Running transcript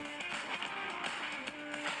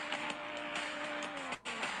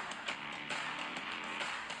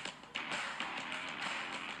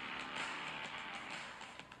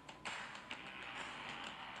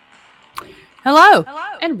Hello,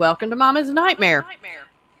 and welcome to Mama's Nightmare.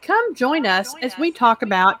 Come join us as we talk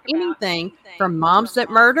about anything from moms that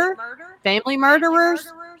murder, family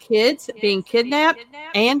murderers, kids being kidnapped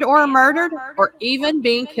and or murdered, or even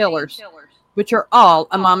being killers, which are all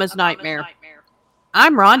a mama's nightmare.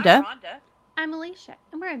 I'm Rhonda. I'm Alicia,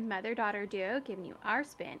 and we're a mother daughter duo giving you our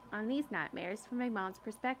spin on these nightmares from a mom's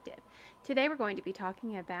perspective. Today we're going to be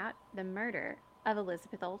talking about the murder of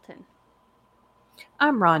Elizabeth Olten.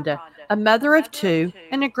 I'm Rhonda, a mother of two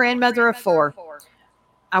and a grandmother of four.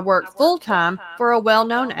 I work full time for a well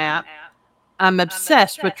known app. I'm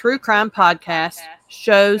obsessed with true crime podcasts,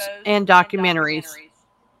 shows, and documentaries.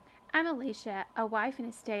 I'm Alicia, a wife and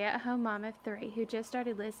a stay at home mom of three who just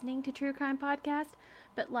started listening to true crime podcasts,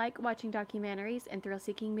 but like watching documentaries and thrill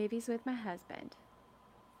seeking movies with my husband.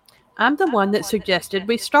 I'm the one that suggested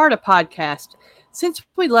we start a podcast since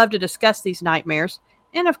we love to discuss these nightmares,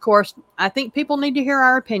 and of course, I think people need to hear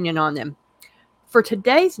our opinion on them. For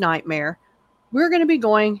today's nightmare, we're going to be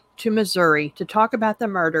going to Missouri to talk about the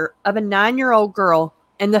murder of a 9-year-old girl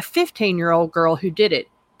and the 15-year-old girl who did it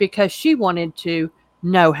because she wanted to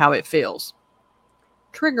know how it feels.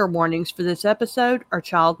 Trigger warnings for this episode are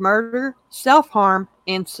child murder, self harm,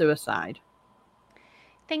 and suicide.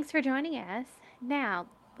 Thanks for joining us. Now,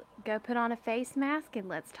 go put on a face mask and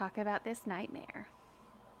let's talk about this nightmare.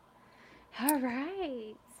 All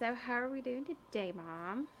right, so how are we doing today,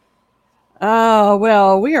 Mom? Oh,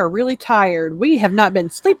 well, we are really tired. We have not been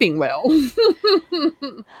sleeping well.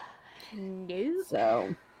 Nope.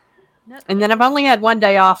 So, Nope. and then I've only had one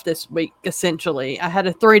day off this week, essentially. I had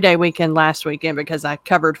a 3-day weekend last weekend because I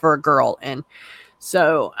covered for a girl. And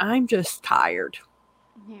so I'm just tired.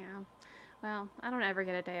 Yeah. Well, I don't ever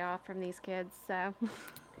get a day off from these kids, so.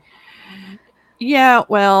 Yeah,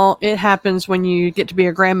 well, it happens when you get to be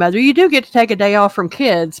a grandmother. You do get to take a day off from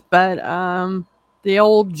kids, but the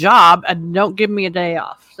old job don't give me a day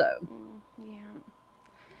off. So, Yeah.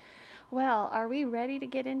 Well, are we ready to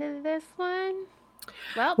get into this one?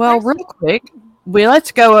 Well, well, first, real quick,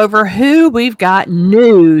 let's go over who we've got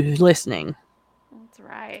new listening. that's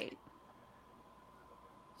right.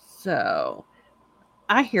 So,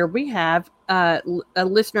 I hear we have a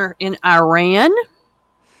listener in Iran.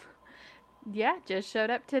 Yeah, just showed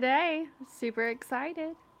up today. Super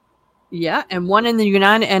excited. Yeah, and one in the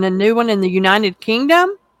United, and a new one in the United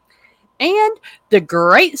Kingdom, and the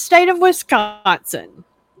great state of Wisconsin.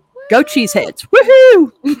 Go Cheeseheads!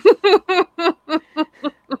 Woohoo!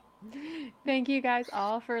 Thank you guys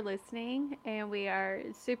all for listening, and we are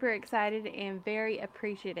super excited and very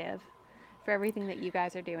appreciative for everything that you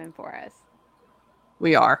guys are doing for us.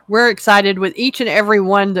 We are. We're excited with each and every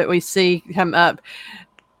one that we see come up.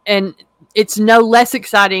 And it's no less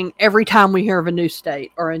exciting every time we hear of a new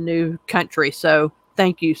state or a new country. So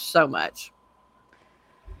thank you so much.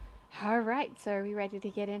 All right, so are we ready to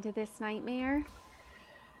get into this nightmare?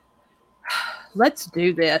 Let's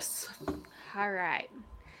do this. All right.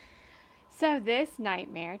 So, this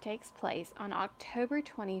nightmare takes place on October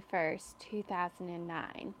 21st,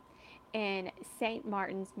 2009, in St.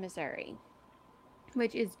 Martin's, Missouri,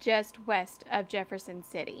 which is just west of Jefferson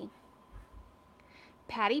City.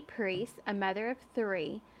 Patty Priest, a mother of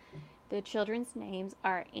three, the children's names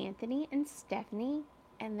are Anthony and Stephanie,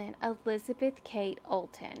 and then Elizabeth Kate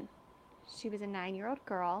Olten. She was a 9-year-old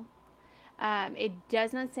girl. It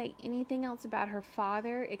does not say anything else about her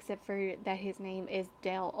father except for that his name is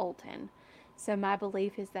Dale Olten. So my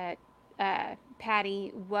belief is that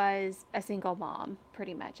Patty was a single mom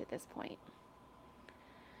pretty much at this point.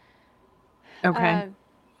 Okay. Uh,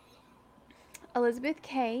 Elizabeth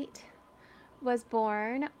Kate was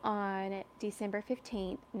born on December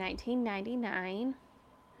 15th, 1999.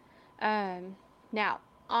 Now,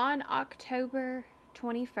 on October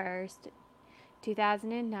 21st,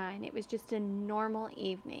 2009, it was just a normal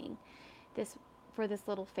evening. This for this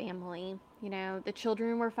little family. You know, the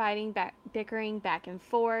children were fighting back, bickering back and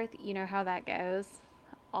forth. You know how that goes.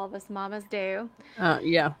 All of us mamas do.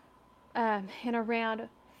 Yeah. And around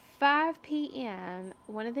 5 p.m.,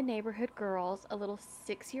 one of the neighborhood girls, a little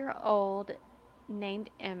 6-year-old named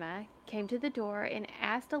Emma, came to the door and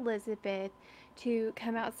asked Elizabeth to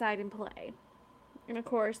come outside and play. And of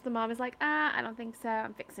course, the mom is like, I don't think so.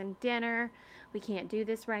 I'm fixing dinner. We can't do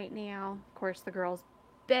this right now. Of course, the girls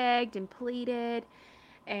begged and pleaded.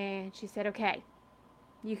 And she said, okay,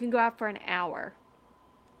 you can go out for an hour.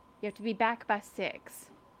 You have to be back by 6,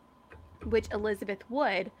 which Elizabeth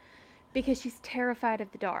would because she's terrified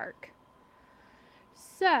of the dark.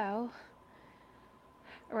 So,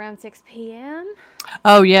 around 6 p.m.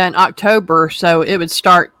 Oh, yeah, in October. So it would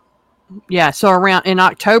start. Yeah, so around in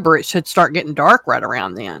October, it should start getting dark right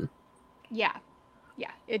around then. Yeah,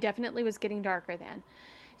 it definitely was getting darker then.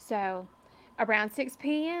 So around 6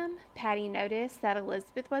 p.m., Patty noticed that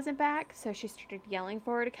Elizabeth wasn't back, so she started yelling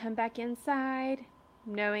for her to come back inside.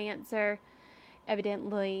 No answer.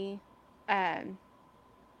 Evidently, um,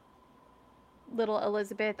 little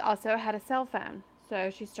Elizabeth also had a cell phone, so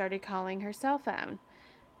she started calling her cell phone.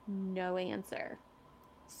 No answer.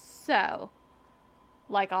 So,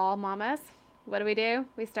 like all mamas, what do?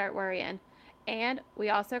 We start worrying. And we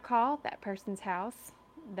also call that person's house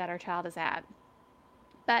that our child is at.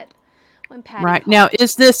 But when Patty Right. Now,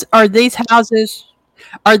 called,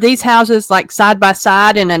 are these houses like side by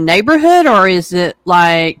side in a neighborhood, or is it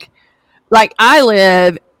like I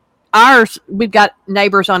live, ours, we've got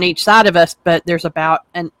neighbors on each side of us, but there's about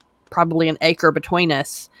an probably an acre between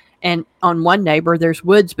us. And on one neighbor, there's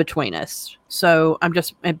woods between us. So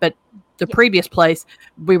but the yeah, previous place,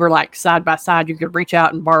 we were like side by side. You could reach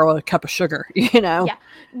out and borrow a cup of sugar, you know? yeah,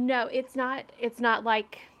 no, it's not. It's not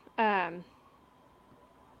like um,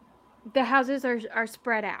 the houses are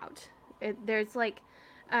spread out. There's like,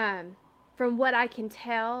 um, from what I can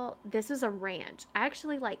tell, this is a ranch. I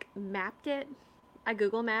actually like mapped it. I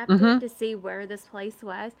Google mapped it Mm-hmm. to see where this place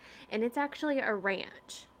was, and it's actually a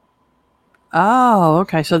ranch. Oh,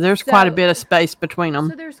 okay. So there's quite a So, bit of space between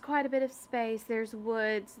so them. there's quite a bit of space. There's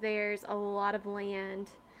woods. There's a lot of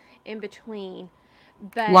land in between.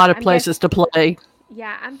 A But lot of I'm guess, places to play.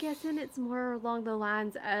 yeah, I'm guessing it's more along the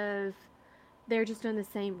lines of they're just on the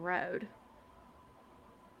same road.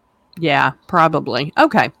 Yeah, probably.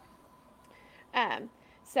 Okay. Um,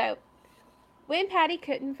 so when Patty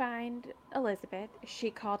couldn't find Elizabeth,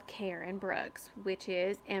 she called Karen Brooks, which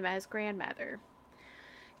is Emma's grandmother.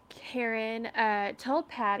 Karen told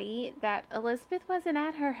Patty that Elizabeth wasn't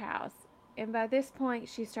at her house, and by this point,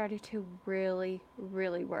 she started to really,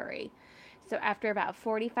 really worry. So, after about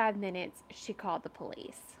 45 minutes, she called the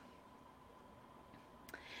police.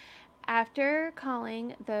 After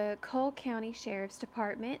calling the Cole County Sheriff's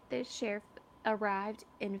Department, the sheriff arrived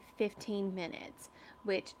in 15 minutes,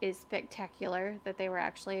 which is spectacular that they were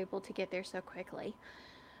actually able to get there so quickly.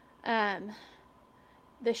 Um,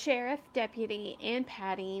 the sheriff, deputy, and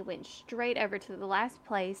Patty went straight over to the last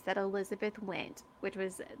place that Elizabeth went, which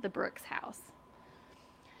was the Brooks house,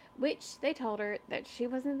 which they told her that she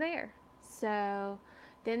wasn't there. So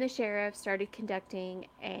then the sheriff started conducting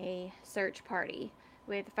a search party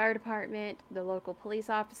with the fire department, the local police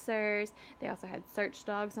officers. They also had search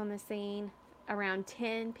dogs on the scene. Around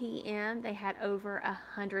 10 p.m., they had over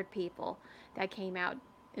 100 people that came out,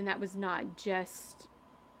 and that was not just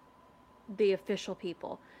the official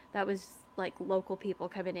people. That was like local people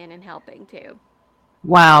coming in and helping too.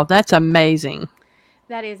 Wow, that's amazing.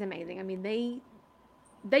 That is amazing. I mean, they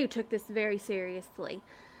took this very seriously.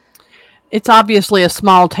 It's obviously a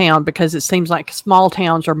small town because it seems like small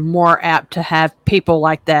towns are more apt to have people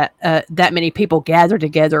like that, that many people gather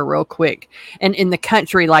together real quick. And in the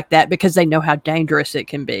country like that, because they know how dangerous it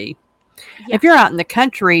can be. Yeah. If you're out in the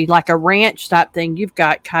country, like a ranch type thing, you've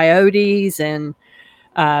got coyotes and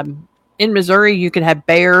in Missouri, you could have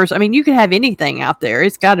bears. I mean, you could have anything out there.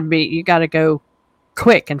 You got to go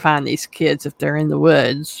quick and find these kids if they're in the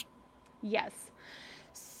woods. Yes.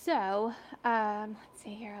 So, let's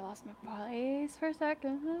see here. I lost my place for a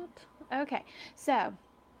second. Okay. So,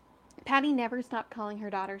 Patty never stopped calling her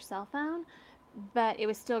daughter's cell phone, but it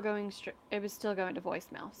was still going to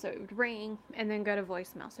voicemail. So it would ring and then go to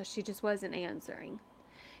voicemail. So she just wasn't answering.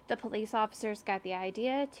 The police officers got the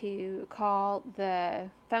idea to call the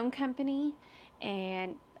phone company,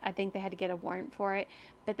 and I think they had to get a warrant for it,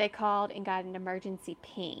 but they called and got an emergency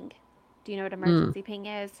ping. Do you know what Mm. emergency ping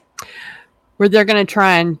is? Where they're going to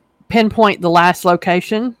try and pinpoint the last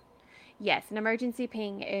location. Yes, an emergency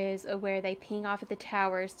ping is where they ping off at the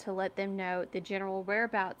towers to let them know the general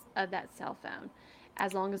whereabouts of that cell phone.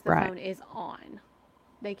 As long as the Right. phone is on,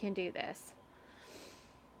 they can do this.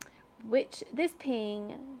 Which this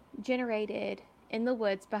ping generated in the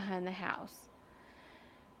woods behind the house.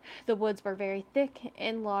 The woods were very thick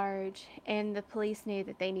and large, and the police knew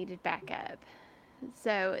that they needed backup.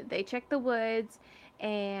 So they checked the woods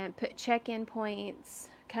and put check in points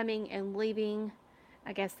coming and leaving,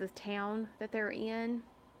 I guess, the town that they're in.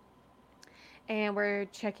 And we're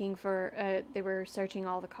checking for, they were searching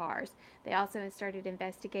all the cars. They also started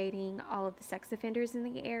investigating all of the sex offenders in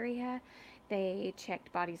the area. They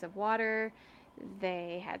checked bodies of water.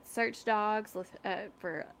 They had search dogs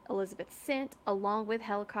for Elizabeth's scent, along with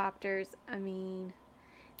helicopters. I mean,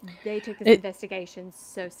 they took this It investigation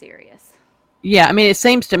so serious. Yeah, I mean it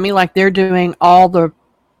seems to me like they're doing all the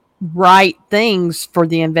right things for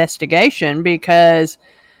the investigation because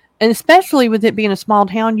and especially with it being a small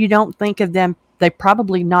town, you don't think of them they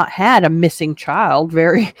probably not had a missing child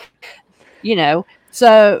very,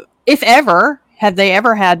 So if ever, have they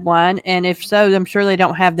ever had one? And if so, I'm sure they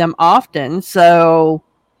don't have them often. So,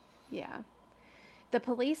 Yeah. The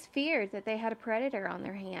police feared that they had a predator on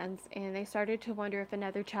their hands, and they started to wonder if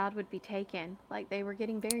another child would be taken. Like, they were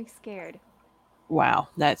getting very scared. wow,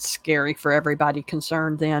 that's scary for everybody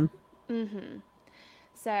concerned then. Mm-hmm.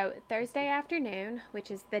 So, Thursday afternoon,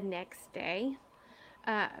 which is the next day,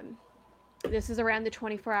 um, this is around the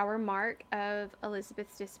 24-hour mark of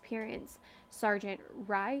Elizabeth's disappearance. Sergeant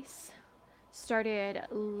Rice started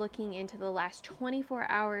looking into the last 24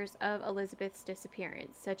 hours of Elizabeth's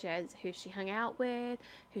disappearance, such as who she hung out with,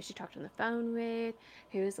 who she talked on the phone with,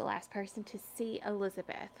 who was the last person to see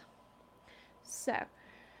Elizabeth. So,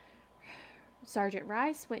 Sergeant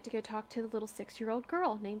Rice went to go talk to the little 6-year-old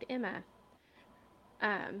girl named Emma.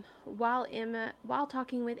 While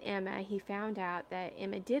talking with Emma, he found out that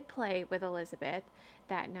Emma did play with Elizabeth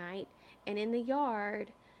that night, and in the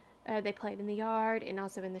yard, they played in the yard and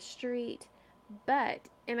also in the street. But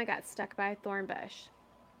Emma got stuck by a thorn bush.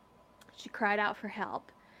 She cried out for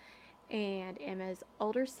help, and Emma's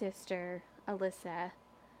older sister, Alyssa,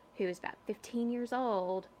 who was about 15 years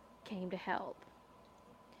old, came to help.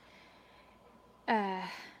 Uh,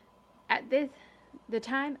 at the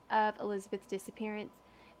time of Elizabeth's disappearance,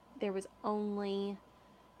 there was only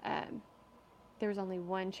um, there was only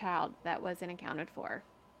one child that wasn't accounted for,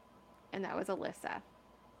 and that was Alyssa.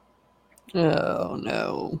 Oh,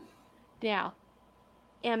 no. Now,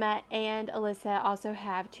 Emma and Alyssa also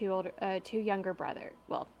have two younger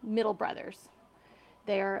middle brothers.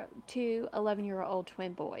 They are two 11-year-old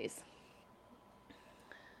twin boys.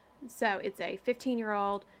 So it's a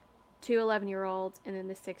 15-year-old, two 11-year-olds, and then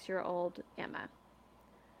the 6-year-old Emma.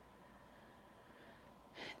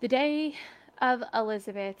 The day of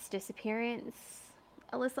Elizabeth's disappearance,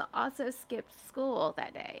 Alyssa also skipped school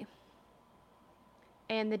that day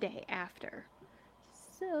and the day after.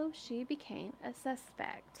 So she became a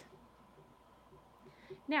suspect.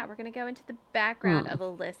 Now we're going to go into the background Hmm. of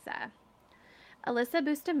Alyssa. Alyssa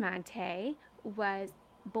Bustamante was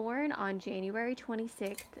born on January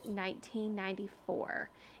 26, 1994,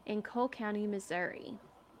 in Cole County, Missouri.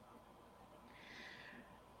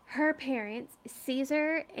 Her parents,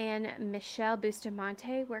 Caesar and Michelle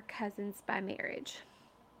Bustamante, were cousins by marriage.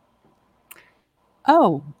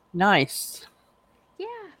 Oh, nice. Yeah.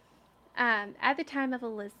 At the time of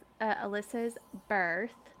Alyssa's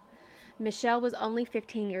birth, Michelle was only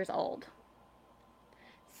 15 years old.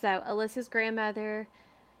 So Alyssa's grandmother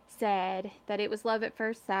said that it was love at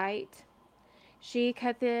first sight. She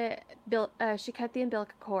cut the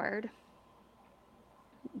umbilical cord.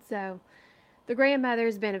 So the grandmother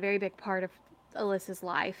has been a very big part of Alyssa's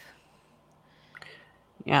life.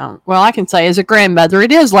 Yeah. Well, I can say as a grandmother,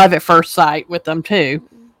 it is love at first sight with them too.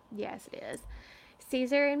 Yes, it is.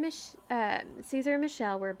 Caesar and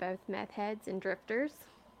Michelle were both meth heads and drifters.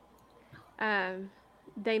 Um,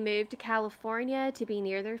 they moved to California to be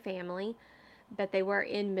near their family, but they were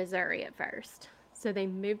in Missouri at first. So they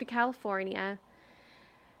moved to California.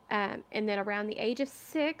 And then around the age of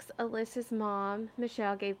 6, Alyssa's mom,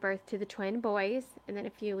 Michelle, gave birth to the twin boys. And then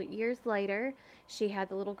a few years later, she had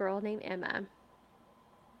the little girl named Emma.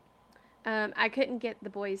 I couldn't get the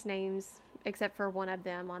boys' names except for one of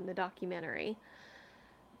them on the documentary.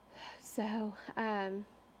 So,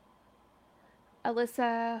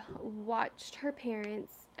 Alyssa watched her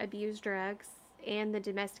parents abuse drugs and the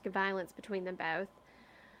domestic violence between them both.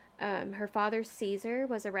 Her father, Caesar,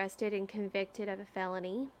 was arrested and convicted of a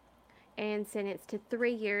felony and sentenced to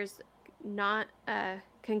 3 years, not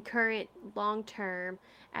concurrent long term,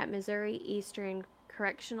 at Missouri Eastern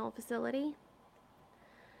Correctional Facility.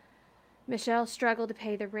 Michelle struggled to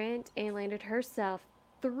pay the rent and landed herself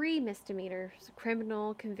 3 misdemeanors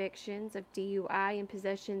criminal convictions of DUI and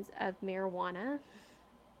possessions of marijuana.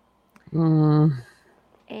 Mm,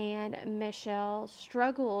 And Michelle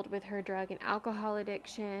struggled with her drug and alcohol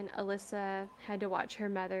addiction. Alyssa had to watch her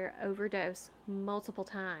mother overdose multiple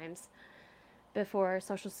times before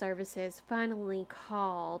social services finally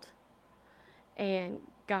called and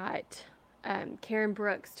got Karen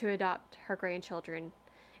Brooks to adopt her grandchildren,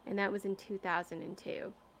 and that was in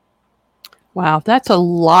 2002. wow, that's a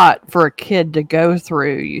lot for a kid to go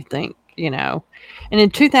through, you think. And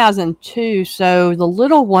in 2002, so the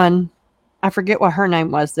little one, I forget what her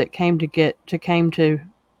name was that came to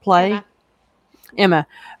play. Emma. Mm-hmm. Emma.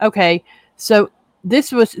 Okay. So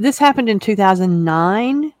this happened in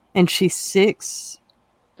 2009 and she's 6.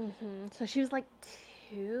 Mm-hmm. So she was like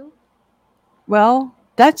 2. Well,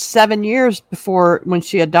 that's 7 years before when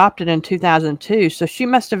she adopted in 2002. So she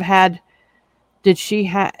must have had did she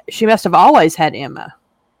have? She must have always had Emma.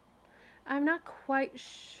 I'm not quite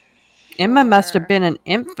Emma must have sure. been an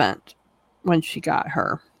infant when she got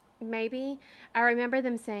her. Maybe. I remember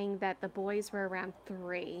them saying that the boys were around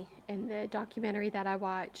 3 in the documentary that I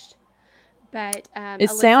watched, but It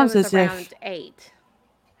Alyssa sounds was as if around 8.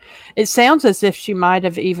 she might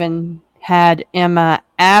have even had Emma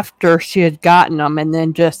after she had gotten them and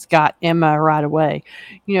then just got Emma right away.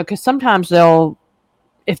 Because sometimes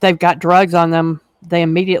if they've got drugs on them, they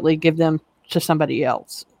immediately give them to somebody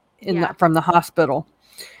else Yeah, from the hospital.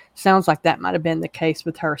 Sounds like that might have been the case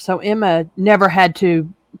with her. So Emma never had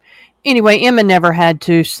to. Anyway, Emma never had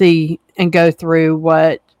to see and go through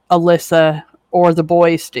what Alyssa or the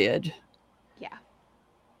boys did. yeah,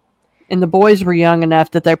 And the boys were young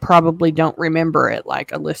enough that they probably don't remember it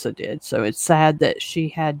like Alyssa did. So it's sad that she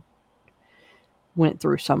had went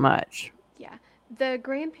through so much. yeah. The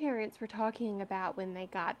grandparents were talking about when they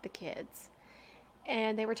got the kids,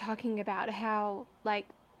 and they were talking about how, like,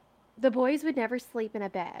 the boys would never sleep in a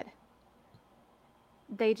bed.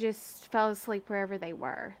 They just fell asleep wherever they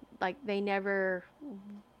were. Like,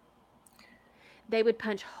 they would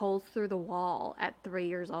punch holes through the wall at 3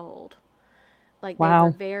 years old. Like, they were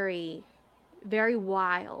Wow. very, very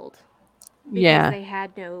wild because Yeah. they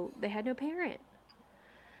had no parent.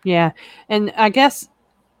 Yeah. And I guess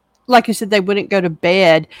like you said, they wouldn't go to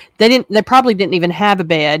bed. They probably didn't even have a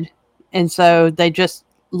bed. And so they just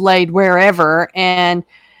laid wherever. And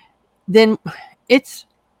then it's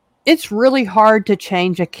it's really hard to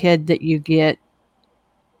change a kid that you get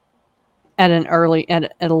at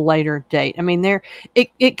a later date. I mean,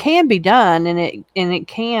 it can be done, and it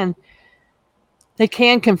can they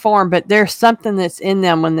can conform, but there's something that's in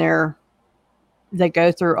them when they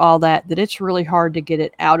go through all that it's really hard to get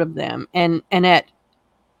it out of them. And at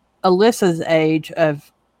Alyssa's age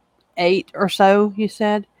of 8 or so, you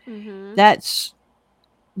said, Mm-hmm. that's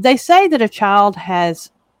they say that a child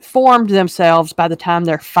has formed themselves by the time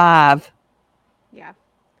they're 5. Yeah.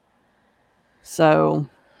 So,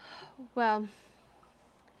 Well,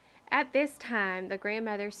 at this time, the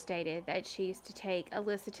grandmother stated that she used to take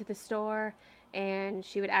Alyssa to the store and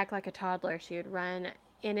she would act like a toddler. She would run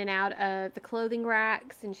in and out of the clothing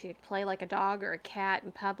racks and she would play like a dog or a cat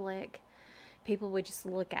in public. People would just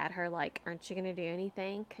look at her like, aren't you going to do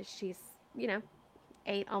anything? Because she's, you know,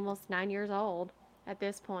 8, almost 9 years old at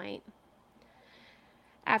this point.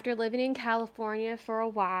 After living in California for a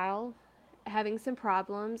while, having some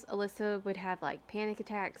problems, Alyssa would have like panic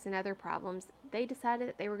attacks and other problems. They decided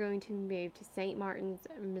that they were going to move to St. Martin's,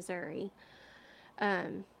 Missouri,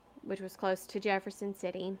 um, which was close to Jefferson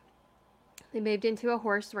City. They moved into a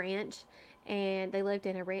horse ranch and they lived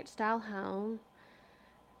in a ranch style home.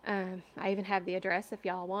 I even have the address if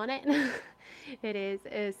y'all want it. It is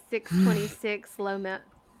 626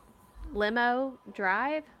 Limo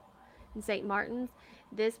Drive in St. Martin's.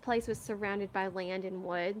 This place was surrounded by land and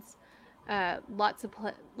woods.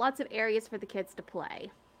 Lots of areas for the kids to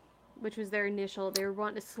play, which was their initial. They were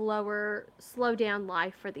wanting to slow down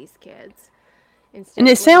life for these kids instead and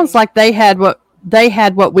it of sounds living. like they had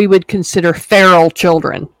what we would consider feral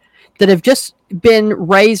children that have just been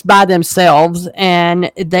raised by themselves,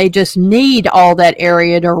 and they just need all that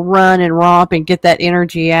area to run and romp and get that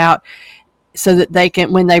energy out so that they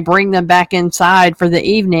can, when they bring them back inside for the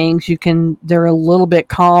evenings, they're a little bit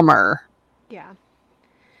calmer. Yeah.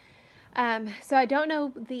 So I don't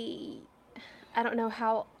know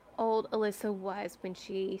how old Alyssa was when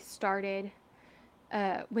she started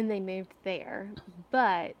when they moved there,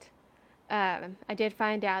 but I did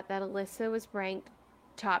find out that Alyssa was ranked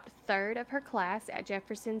top third of her class at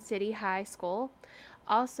Jefferson City High School.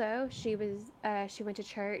 Also, she went to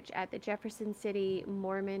church at the Jefferson City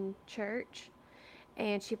Mormon Church,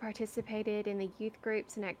 and she participated in the youth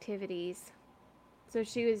groups and activities. So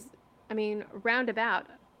she was, I mean, roundabout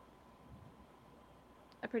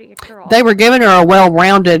a pretty good They girl. were giving her a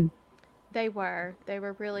well-rounded. They were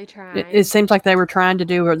really It trying. seems like they were trying to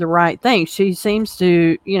do the right thing. She seems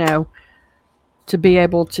to be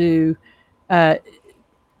able uh,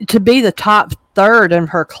 to be the top third in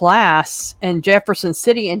her class in Jefferson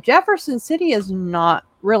City. And Jefferson City is not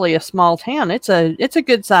really a small town. It's a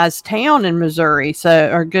good sized town in Missouri,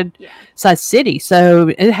 so or good Yeah, sized city. So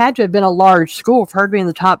it had to have been a large school for her to be in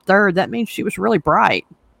the top third. That means she was really bright.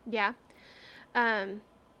 yeah. Um,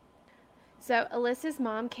 so Alyssa's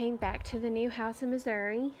mom came back to the new house in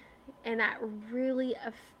Missouri, and that really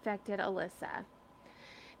affected Alyssa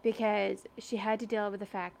because she had to deal with the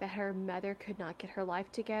fact that her mother could not get her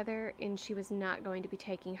life together and she was not going to be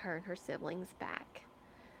taking her and her siblings back.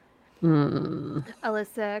 Mm.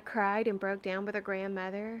 Alyssa cried and broke down with her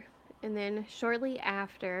grandmother, and then shortly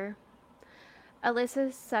after,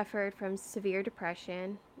 Alyssa suffered from severe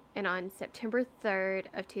depression, and on September 3rd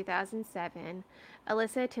of 2007,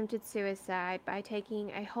 Alyssa attempted suicide by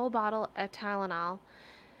taking a whole bottle of Tylenol,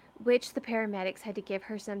 which the paramedics had to give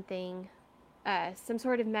her some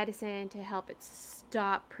sort of medicine to help it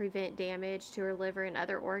prevent damage to her liver and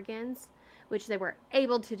other organs, which they were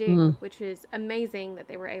able to do, Mm, which is amazing that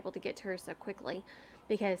they were able to get to her so quickly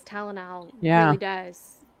because Tylenol yeah. really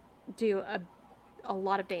does do a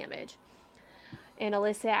lot of damage. And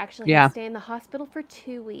Alyssa actually had to Yeah. stay in the hospital for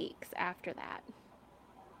 2 weeks after that.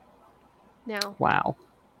 Now, Wow.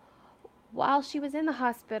 while she was in the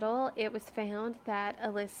hospital, it was found that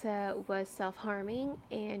Alyssa was self-harming,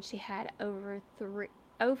 and she had over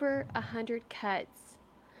 100 cuts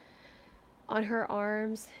on her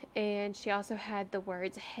arms, and she also had the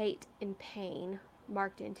words hate and pain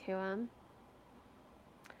marked into them.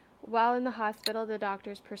 While in the hospital, the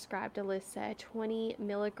doctors prescribed Alyssa 20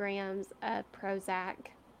 milligrams of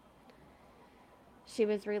Prozac. She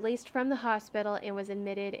was released from the hospital and was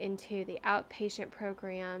admitted into the outpatient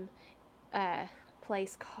program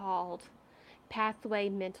place called Pathway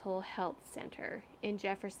Mental Health Center in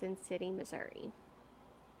Jefferson City, Missouri.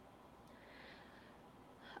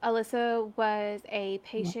 Alyssa was a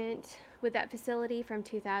patient with that facility from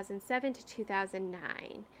 2007 to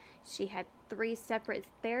 2009. She had 3 separate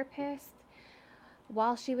therapists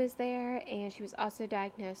while she was there, and she was also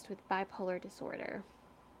diagnosed with bipolar disorder.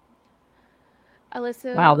 Wow,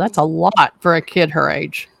 Alyssa, that's a lot for a kid her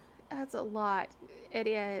age. that's a lot. It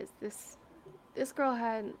is. This girl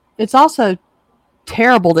had. It's also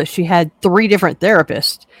terrible that she had three different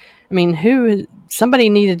therapists. I mean, somebody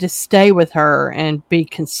needed to stay with her and be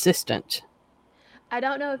consistent. I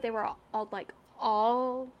don't know if they were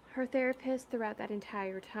all her therapists throughout that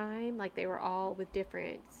entire time. Like they were all with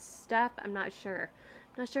different stuff. I'm not sure.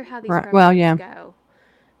 I'm not sure how these Right. Well, programs yeah. go,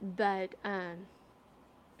 but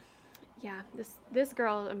yeah, this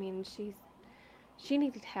girl. I mean, she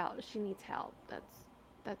needed help. She needs help.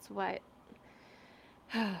 That's what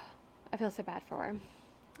I feel so bad for her.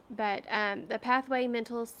 But the Pathway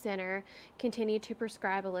Mental Center continued to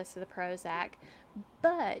prescribe Alyssa the Prozac,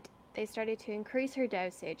 but they started to increase her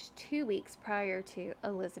dosage 2 weeks prior to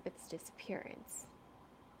Elizabeth's disappearance.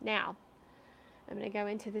 Now, I'm going to go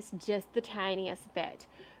into this just the tiniest bit.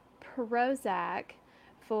 Prozac,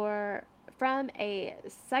 for from a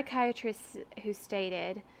psychiatrist who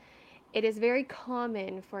stated it is very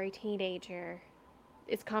common for a teenager.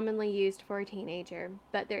 It's commonly used for a teenager,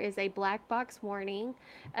 but there is a black box warning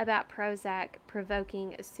about Prozac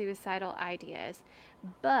provoking suicidal ideas,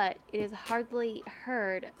 but it is hardly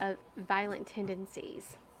heard of violent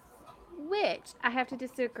tendencies, which I have to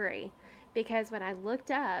disagree because when I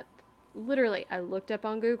looked up, literally, I looked up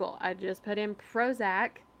on Google, I just put in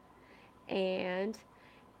Prozac and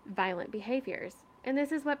violent behaviors. And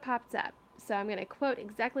this is what pops up. So I'm going to quote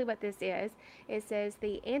exactly what this is. It says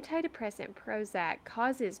the antidepressant Prozac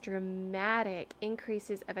causes dramatic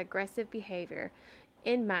increases of aggressive behavior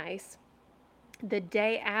in mice the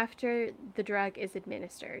day after the drug is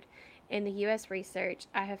administered. In the U.S. research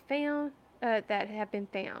I have found that have been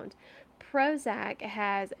found, Prozac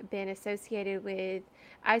has been associated with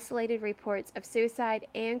isolated reports of suicide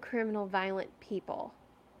and criminal violent people.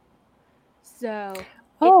 So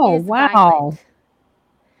it Oh, is wow. violent.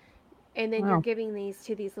 And then you're Wow. giving these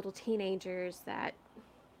to these little teenagers that,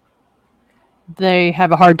 They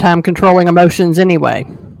have a hard time controlling emotions anyway.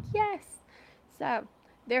 yes. So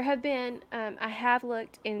there have been, I have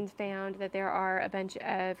looked and found that there are a bunch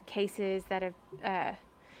of cases uh,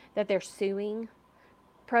 that they're suing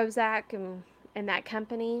Prozac and that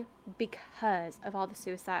company because of all the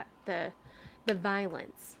suicide, the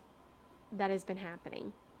violence that has been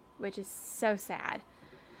happening, which is so sad.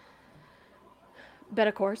 But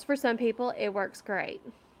of course, for some people, it works great.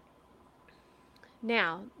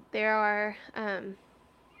 Now, there are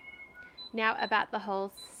now about the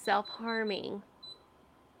whole self harming.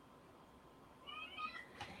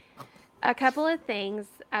 A couple of things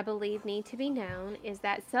I believe need to be known is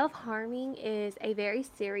that self harming is a very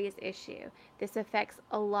serious issue. This affects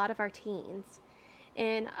a lot of our teens.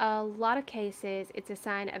 In a lot of cases, it's a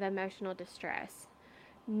sign of emotional distress.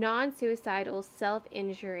 Non suicidal self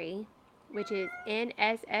injury, which is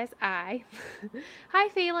NSSI. Hi,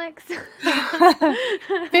 Felix.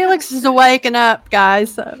 Felix is waking up,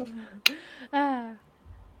 guys. So. uh,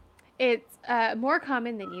 it's more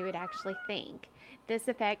common than you would actually think. This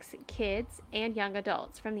affects kids and young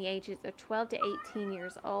adults from the ages of 12 to 18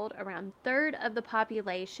 years old. Around a third of the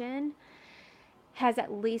population has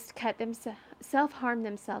at least self harmed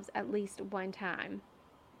themselves at least one time.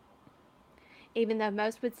 Even though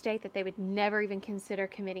most would state that they would never even consider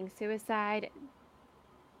committing suicide,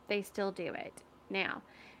 they still do it. Now,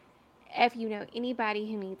 if you know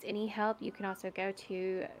anybody who needs any help, you can also go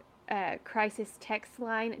to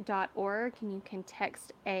crisistextline.org and you can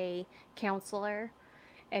text a counselor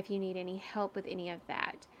if you need any help with any of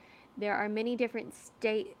that. There are many different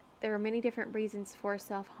there are many different reasons for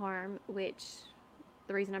self-harm, which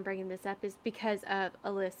the reason I'm bringing this up is because of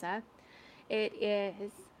Alyssa. It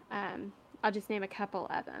is I'll just name a couple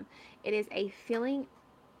of them. It is a feeling,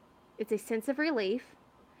 it's a sense of relief,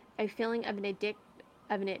 a feeling of an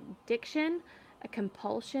addiction, a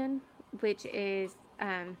compulsion, which is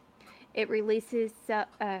it releases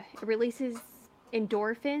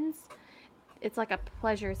endorphins. It's like a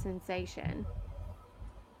pleasure sensation,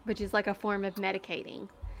 which is like a form of medicating,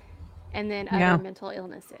 and then other Yeah. mental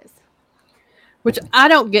illnesses. Which I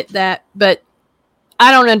don't get that, but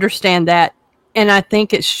I don't understand that. And I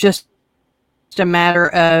think it's just a matter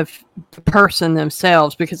of the person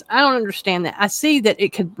themselves because I don't understand that. I see that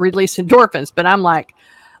it could release endorphins, but I'm like,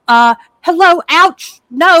 hello, ouch.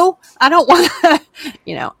 No, I don't want to,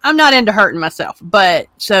 I'm not into hurting myself. But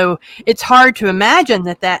so it's hard to imagine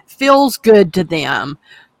that that feels good to them.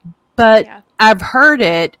 But Yeah. I've heard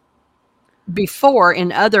it before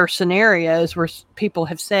in other scenarios where people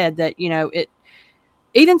have said that,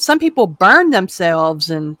 even some people burn themselves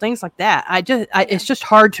and things like that. Yeah. It's just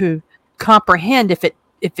hard to comprehend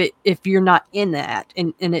if you're not in that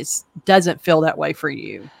and it doesn't feel that way for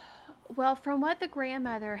you. Well, from what the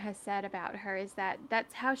grandmother has said about her is that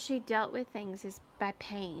that's how she dealt with things is by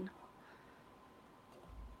pain.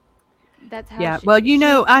 That's how Yeah. Well, she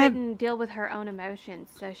I have couldn't deal with her own emotions,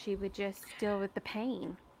 so she would just deal with the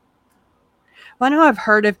pain. well, I know I've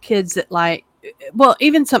heard of kids that well,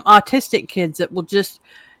 even some autistic kids that will just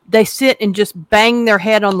they sit and just bang their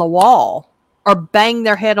head on the wall or bang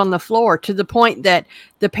their head on the floor to the point that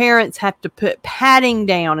the parents have to put padding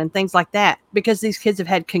down and things like that because these kids have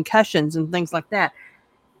had concussions and things like that.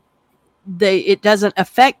 It doesn't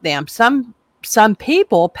affect them. Some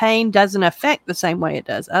people pain doesn't affect the same way it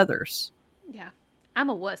does others. Yeah. I'm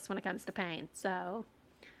a wuss when it comes to pain, so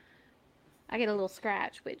I get a little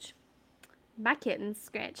scratch, which my kitten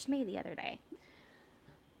scratched me the other day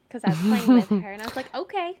because I was playing with her, and I was like,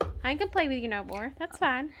 okay, I ain't gonna play with you no more. That's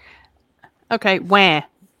fine. Okay, wah.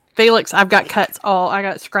 Felix, I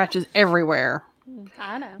got scratches everywhere.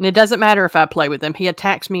 I know. And it doesn't matter if I play with him. He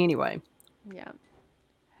attacks me anyway. Yeah.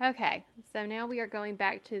 Okay, so now we are going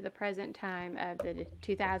back to the present time of the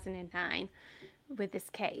 2009 with this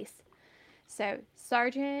case. So,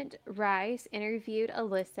 Sergeant Rice interviewed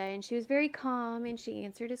Alyssa, and she was very calm and she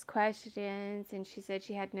answered his questions. And she said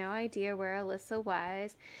she had no idea where Alyssa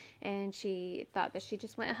was and she thought that she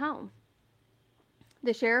just went home.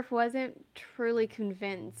 The sheriff wasn't truly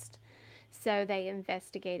convinced, so they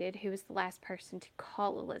investigated who was the last person to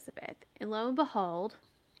call Elizabeth. And lo and behold,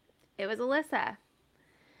 it was Alyssa.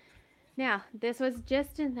 Now, this was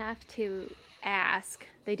just enough to ask.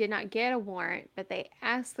 They did not get a warrant, but they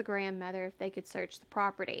asked the grandmother if they could search the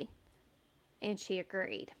property, and she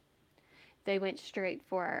agreed. They went straight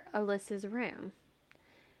for Alyssa's room.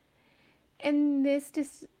 And this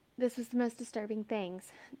was the most disturbing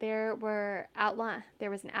things. There was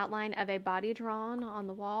an outline of a body drawn on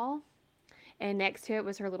the wall, and next to it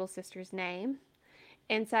was her little sister's name.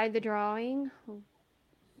 Inside the drawing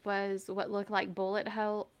was what looked like bullet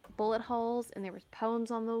holes, and there was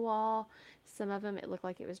poems on the wall. Some of them it looked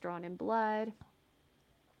like it was drawn in blood.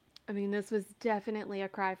 I mean, this was definitely a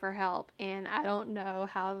cry for help, and I don't know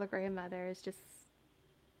how the grandmother is just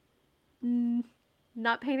mm,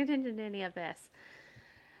 not paying attention to any of this.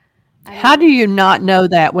 I How do mean, you not know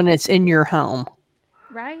that when it's in your home?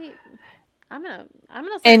 right? I'm gonna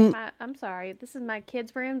search And my. I'm sorry, this is my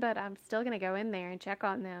kids' room, but I'm still gonna go in there and check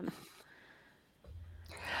on them.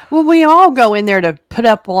 well, we all go in there to put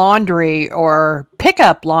up laundry or pick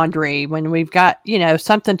up laundry when we've got,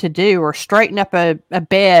 something to do or straighten up a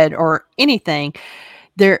bed or anything.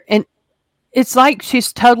 And it's like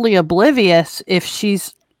she's totally oblivious if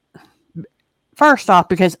she's first off,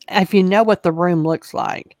 because if you know what the room looks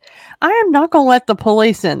like, I am not going to let the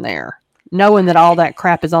police in there knowing that all Right. that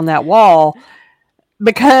crap is on that wall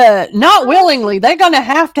because not Oh, she. willingly, they're going to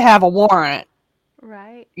have to have a warrant,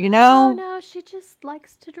 Right. you Oh know? no, she just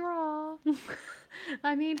likes to draw.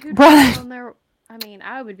 I mean, who draws Right. on their. I mean,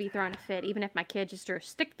 I would be throwing a fit even if my kid just drew a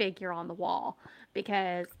stick figure on the wall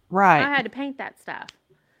because I Right. had to paint that stuff.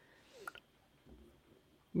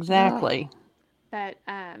 Ugh. Exactly. But,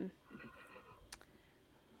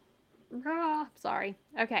 sorry.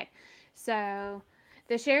 Okay. So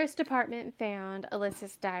The sheriff's department found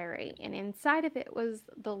Alyssa's diary, and inside of it was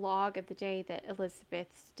the log of the day that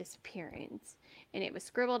Elizabeth's disappearance. And it was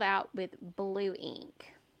scribbled out with blue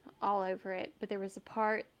ink all over it, but there was a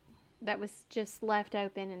part that was just left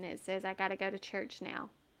open, and it says, I gotta go to church now.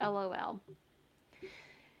 LOL.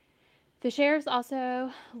 The sheriffs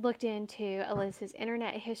also looked into Alyssa's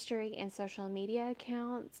internet history and social media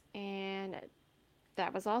accounts, and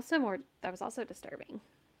that was also disturbing.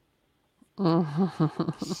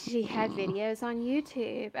 She had videos on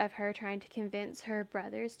YouTube of her trying to convince her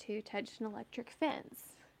brothers to touch an electric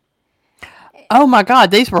fence. Oh my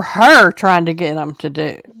God, these were her trying to get them to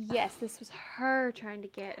do. Yes, this was her trying to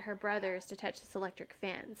get her brothers to touch this electric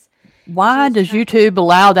fence. And she Why was does trying, YouTube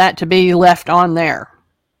allow that to be left on there?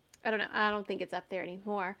 I don't know, I don't think it's up there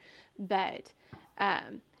anymore. But,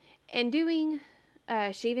 um, and doing,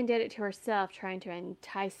 she even did it to herself, trying to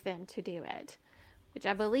entice them to do it, which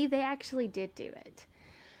I believe they actually did do it.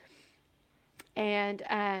 And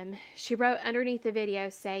she wrote underneath the video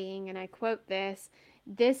saying, and I quote this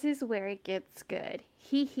is where it gets good.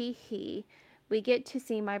 He, he, he. We get to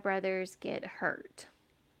see my brothers get hurt.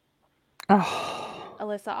 Oh,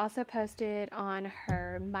 Alyssa also posted on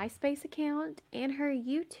her MySpace account and her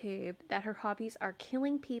YouTube that her hobbies are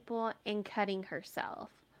killing people and cutting herself.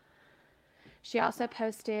 She also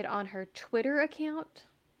posted on her Twitter account.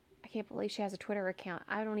 I can't believe she has a Twitter account.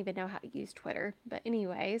 I don't even know how to use Twitter. But,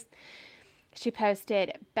 anyways, she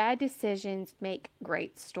posted, bad decisions make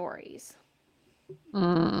great stories.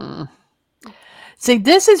 see,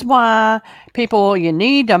 this is why people, you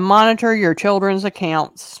need to monitor your children's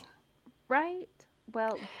accounts. Right?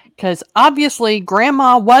 Well, Because obviously,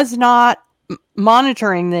 grandma was not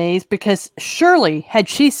monitoring these because surely, had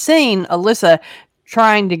she seen Alyssa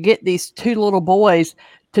trying to get these two little boys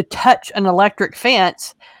to touch an electric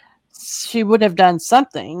fence, she would have done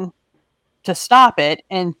something to stop it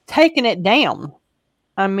and taken it down.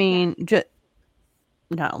 I yeah, mean, just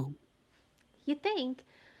no. you think.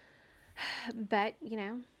 But,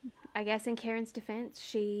 I guess in Karen's defense,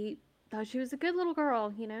 she thought she was a good little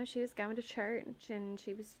girl. She was going to church and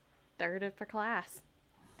she was third of her class,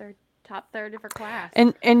 third, top third of her class.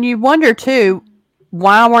 And you wonder too,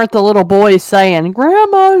 why weren't the little boys saying,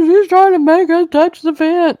 "Grandma, she's trying to make us touch the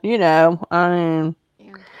fence"? I mean,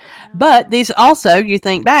 Yeah, I don't but know. these also, you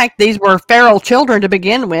think back, these were feral children to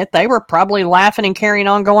begin with. They were probably laughing and carrying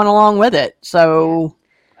on, going along with it. Yeah, So,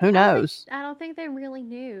 who knows? I don't think they really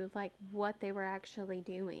knew like what they were actually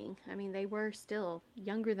doing. I mean, they were still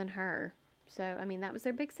younger than her, so I mean that was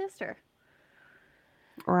their big sister.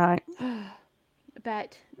 Right.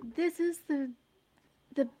 But this is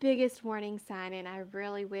the biggest warning sign, and I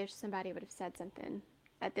really wish somebody would have said something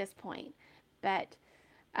at this point. But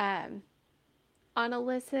um, on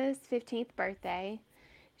Alyssa's 15th birthday,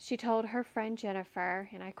 she told her friend Jennifer,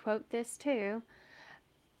 and I quote this too,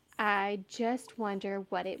 I just wonder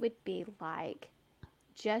what it would be like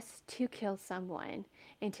just to kill someone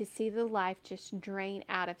and to see the life just drain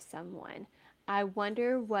out of someone. I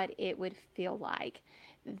wonder what it would feel like.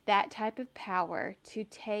 That type of power to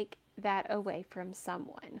take that away from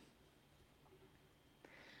someone.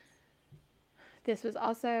 This was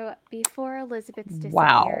also before Elizabeth's Wow.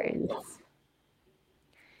 disappearance.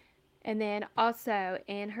 And then also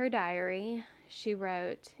in her diary, she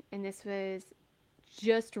wrote, and this was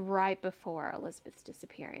just right before Elizabeth's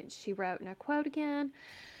disappearance, she wrote, and I quote again,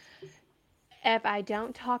 if I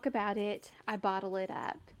don't talk about it, I bottle it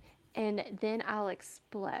up, and then I'll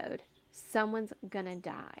explode. Someone's gonna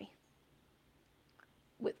die.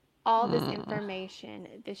 With all this information,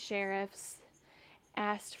 the sheriffs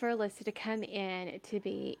asked for Alyssa to come in to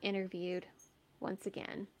be interviewed once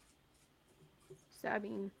again. So I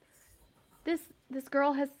mean, this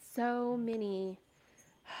girl has so many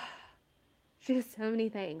she has so many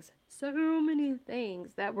things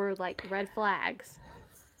that were like red flags.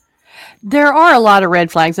 There are a lot of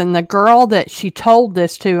red flags, and the girl that she told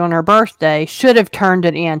this to on her birthday should have turned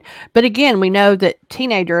it in. But again, we know that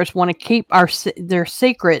teenagers want to keep their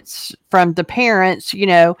secrets from the parents.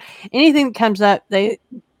 Anything that comes up,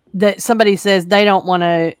 that somebody says they don't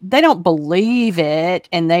believe it,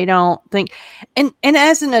 and they don't think. And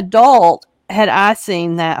as an adult, had I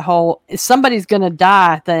seen that whole somebody's going to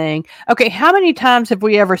die thing, okay, how many times have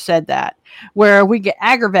we ever said that? Where we get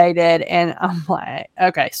aggravated and I'm like,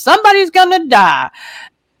 okay, somebody's going to die.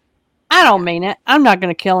 I don't Yeah. mean it. I'm not going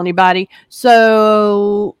to kill anybody.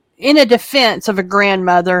 So, in a defense of a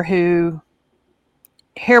grandmother who,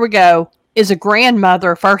 here we go, is a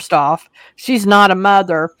grandmother, first off, she's not a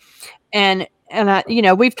mother. And I,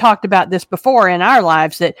 we've talked about this before in our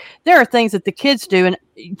lives that there are things that the kids do and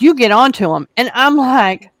you get onto them. And I'm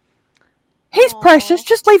like, He's precious. Oh,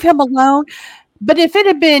 Just leave him alone. But if it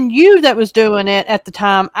had been you that was doing it at the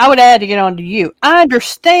time, I would have had to get on to you. I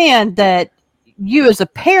understand that you as a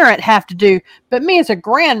parent have to do, but me as a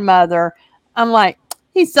grandmother, I'm like,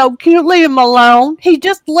 he's so cute. Leave him alone. He's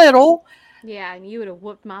just little. yeah, and you would have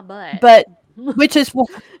whooped my butt. But which is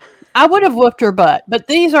I would have whooped her butt. But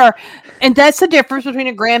these are, and that's the difference between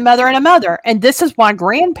a grandmother and a mother. And this is why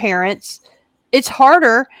grandparents, it's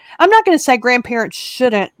harder. I'm not going to say grandparents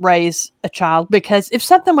shouldn't raise a child because if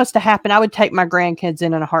something was to happen, I would take my grandkids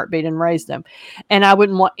in a heartbeat and raise them. And I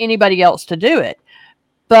wouldn't want anybody else to do it.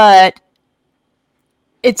 But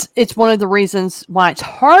it's one of the reasons why it's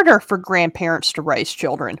harder for grandparents to raise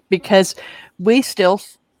children because we still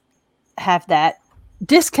have that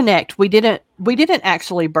disconnect. We didn't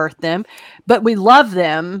actually birth them, but we love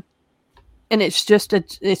them, and it's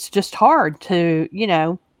just hard to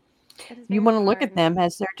It is you very want to look at hard. them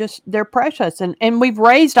as they're precious, and we've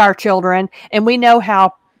raised our children, and we know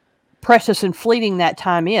how precious and fleeting that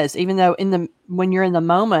time is. Even though in the when you're in the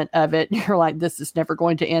moment of it, you're like, this is never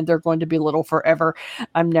going to end. They're going to be little forever.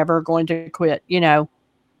 I'm never going to quit.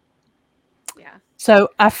 Yeah. So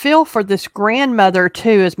I feel for this grandmother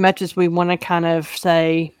too, as much as we want to kind of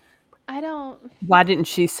say, I don't. why didn't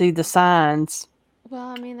she see the signs? Well,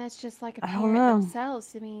 I mean, that's just like a I don't parent know.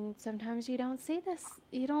 themselves. I mean, sometimes you don't see this.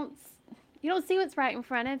 You don't see what's right in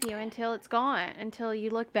front of you until it's gone. Until you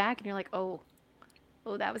look back and you're like, oh,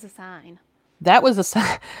 oh, that was a sign. That was a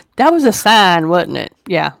sign. That was a sign, wasn't it?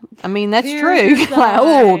 Yeah. I mean, that's Here's true. your Like,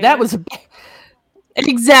 oh, that sign. was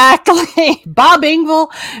exactly. Bob Engvall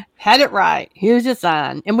had it right. Here's your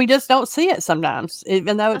sign. And we just don't see it sometimes,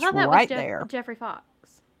 even though I it's thought that was right there. Jeffrey Fox.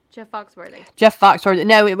 Jeff Foxworthy. Jeff Foxworthy.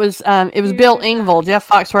 No, it was Here's Bill your Engvall. sign. Jeff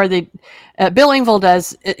Foxworthy. Bill Engvall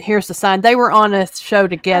does Here's the Sign. They were on a show Oh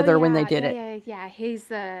together when they yeah, did yeah, it. yeah, yeah. He's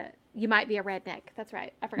you might be a redneck. That's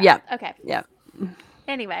right. I forgot. Yeah. Okay. Yeah.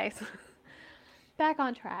 Anyways, back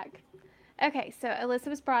on track. Okay, so Alyssa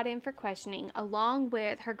was brought in for questioning along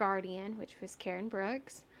with her guardian, which was Karen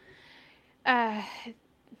Brooks. Uh,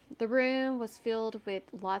 the room was filled with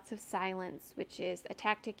lots of silence, which is a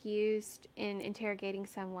tactic used in interrogating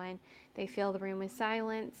someone. They fill the room with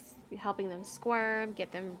silence, helping them squirm,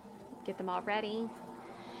 get them all ready.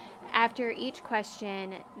 After each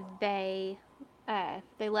question, they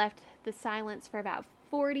left the silence for about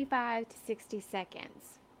 45 to 60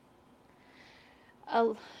 seconds.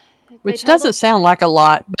 Uh, they Which told doesn't them sound like a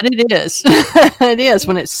lot, but it is. It is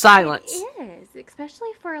when it it's it silence. is, especially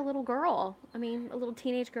for a little girl. I mean, a little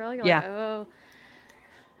teenage girl. You're like, Yeah. oh,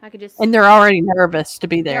 I could just. And they're already nervous to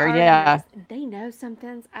be They're there. already Yeah. nervous. They know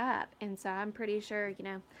something's up, and so I'm pretty sure.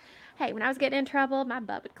 Hey, when I was getting in trouble, my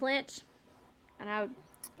butt would clench, and I would,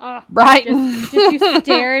 oh, Right? just you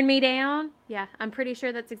staring me down. Yeah, I'm pretty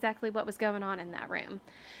sure that's exactly what was going on in that room.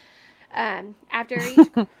 After each,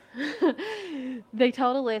 they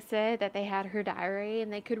told Alyssa that they had her diary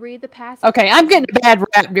and they could read the Okay, passages I'm that getting they. a bad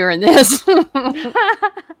rap during this.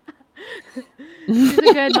 She's a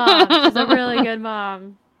good mom. She's a really good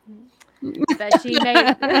mom. But she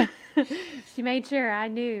made she made sure I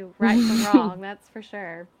knew right from wrong. That's for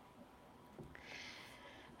sure.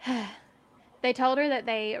 They told her that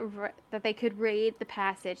they could read the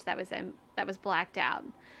passage that was blacked out.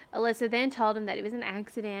 Alyssa then told him that it was an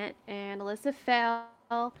accident, and Alyssa fell.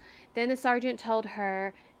 Then the sergeant told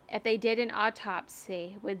her if they did an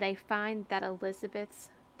autopsy, would they find that Elizabeth's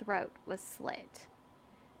throat was slit.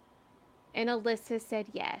 And Alyssa said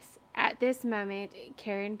yes. At this moment,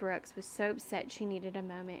 Karen Brooks was so upset she needed a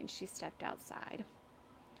moment and she stepped outside.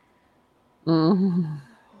 Mm,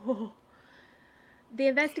 The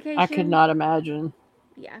I could investigation, not imagine.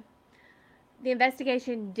 yeah, the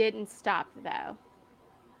investigation didn't stop though.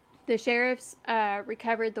 The sheriffs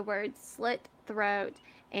recovered the words slit throat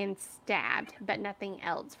and stabbed, but nothing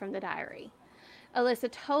else from the diary.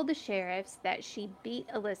 Alyssa told the sheriffs that she beat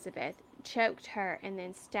Elizabeth, choked her, and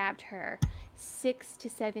then stabbed her 6 to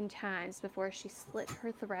 7 times before she slit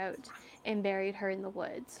her throat and buried her in the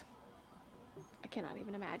woods. I cannot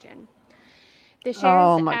even imagine. The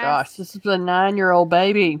sheriffs Oh my gosh, asked, this is a 9-year-old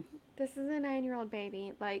baby. this is a 9-year-old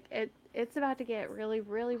baby. Like it's about to get really,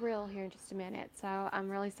 really real here in just a minute. So I'm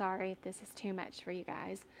really sorry if this is too much for you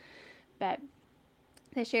guys. But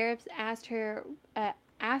the sheriffs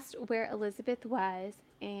asked where Elizabeth was,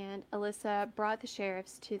 and Alyssa brought the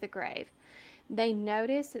sheriffs to the grave. They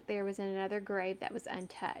noticed that there was another grave that was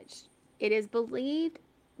untouched. It is believed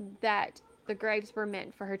that the graves were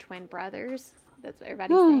meant for her twin brothers. That's what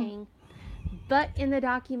everybody's saying. But in the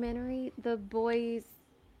documentary, the boys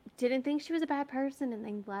didn't think she was a bad person and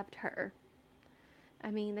they loved her.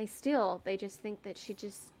 I mean, they just think that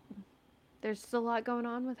there's just a lot going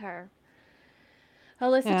on with her.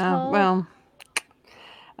 Alyssa Yeah, told, well,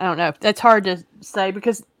 I don't know. That's hard to say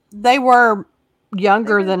because they were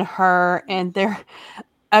they younger were, than her, and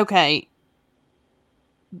okay.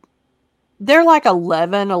 They're like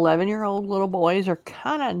 11 year old little boys are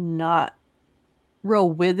kind of not real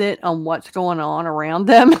with it on what's going on around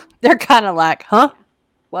them. They're kind of like, huh? yeah,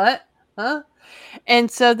 What? Huh? And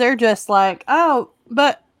so they're just like, oh,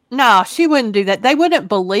 but no, she wouldn't do that. They wouldn't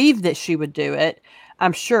believe that she would do it,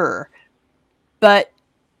 I'm sure. But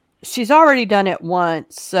she's already done it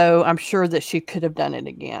once, so I'm sure that she could have done it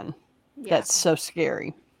again. yeah. That's so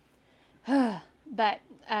scary. But,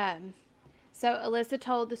 so Alyssa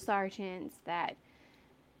told the sergeants that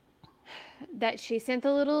she sent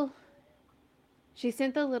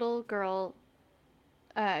the little girl,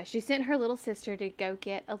 she sent her little sister to go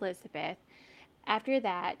get Elizabeth. After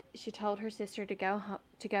that, she told her sister to go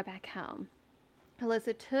back home.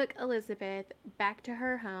 Alyssa took Elizabeth back to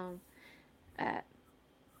her home, uh,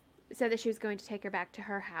 said that she was going to take her back to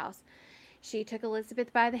her house. She took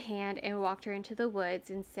Elizabeth by the hand and walked her into the woods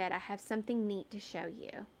and said, "I have something neat to show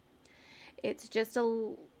you. It's just a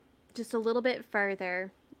little bit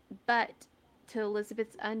further, but to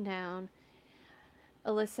Elizabeth's unknown,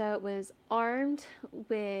 Alyssa was armed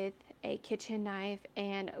with a kitchen knife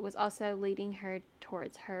and was also leading her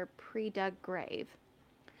towards her pre-dug grave.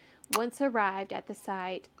 Once arrived at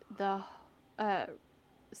the uh,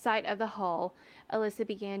 site of the hole, Alyssa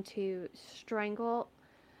began to strangle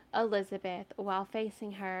Elizabeth while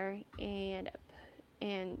facing her and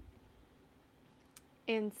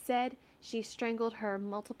and said she strangled her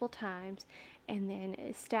multiple times and then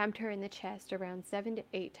stabbed her in the chest around 7 to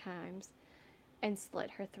 8 times and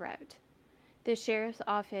slit her throat. The sheriff's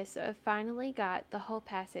office finally got the whole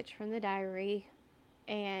passage from the diary,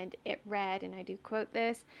 and it read, and I do quote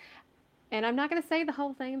this, and I'm not going to say the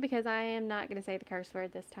whole thing because I am not going to say the curse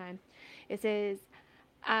word this time. It says,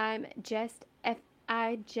 I'm just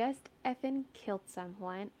I just effing killed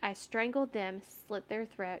someone. I strangled them, slit their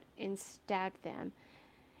throat, and stabbed them.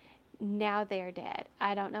 Now they're dead.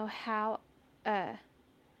 I don't know uh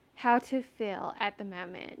how to feel at the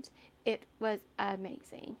moment. It was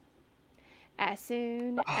amazing. As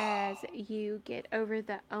soon as you get over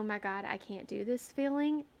the oh my god, I can't do this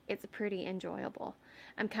feeling, it's pretty enjoyable.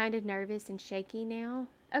 I'm kind of nervous and shaky now.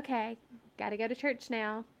 Okay, gotta go to church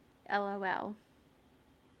now. LOL.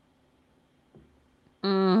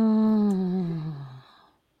 Mm.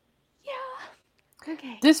 Yeah.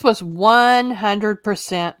 Okay. This was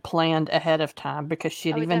 100% planned ahead of time because she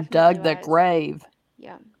had Oh, it even definitely dug the was. grave.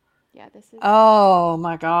 Yeah. Yeah, this is. Oh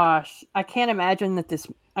my gosh. I can't imagine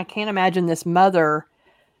this mother,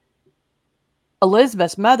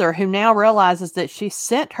 Elizabeth's mother, who now realizes that she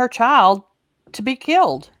sent her child to be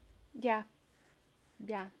killed. Yeah.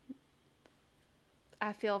 Yeah.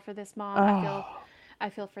 I feel for this mom. Oh, I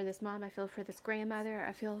feel for this mom. I feel for this grandmother.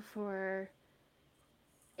 I feel for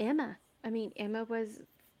Emma. I mean, Emma was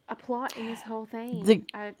a plot in this whole thing. the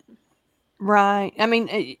right. I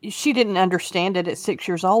mean, she didn't understand it at 6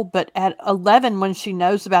 years old, but at 11, when she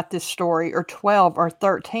knows about this story, or 12 or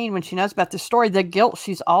 13, when she knows about this story, the guilt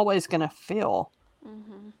she's always going to feel.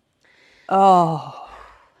 Mm-hmm. Oh,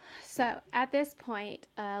 So at this point,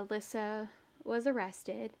 Lissa was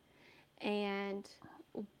arrested, and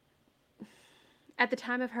at the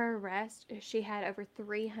time of her arrest, she had over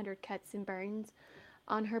 300 cuts and burns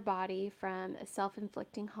on her body from self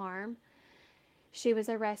inflicting harm. She was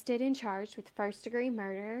arrested and charged with first degree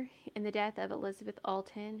murder in the death of Elizabeth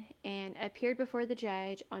Olten and appeared before the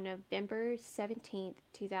judge on November 17th,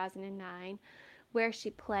 2009, where she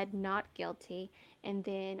pled not guilty and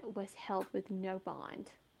then was held with no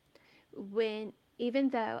bond. When Even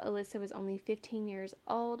though Alyssa was only 15 years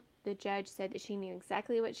old, the judge said that she knew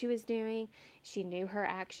exactly what she was doing, she knew her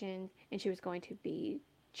actions, and she was going to be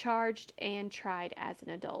charged and tried as an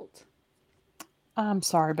adult. I'm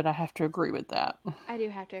sorry, but I have to agree with that. I do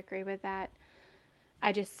have to agree with that.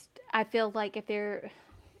 I feel like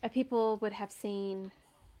if people would have seen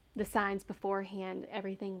the signs beforehand,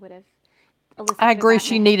 everything would have Alyssa I could have agree gotten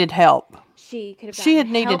she needed help. she could have She gotten the had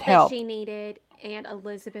needed help that help, she needed, and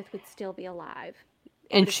Elizabeth would still be alive.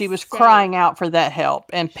 It would and have she was saved. crying out for that help.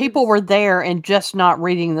 And She people was, were there and just not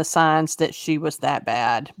reading the signs that she was that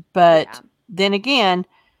bad. But yeah. then again,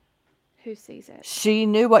 Who sees it? she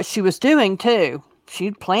knew what she was doing too.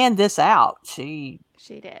 She'd planned this out. She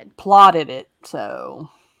She did. plotted it. So,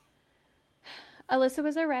 Alyssa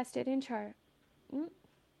was arrested and charged.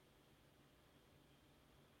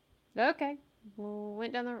 Okay,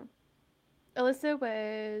 went down the. Alyssa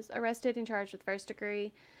was arrested and charged with first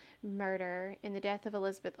degree murder in the death of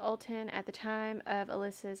Elizabeth Olten. At the time of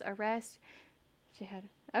Alyssa's arrest, she had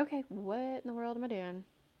Okay, what in the world am I doing?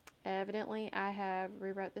 Evidently, I have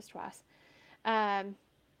rewrote this twice. Um,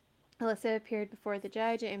 Alyssa appeared before the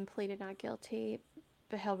judge and pleaded not guilty,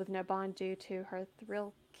 but held with no bond due to her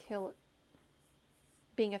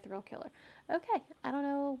being a thrill killer. Okay, I don't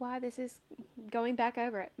know why this is going back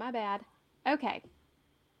over it. My bad. Okay,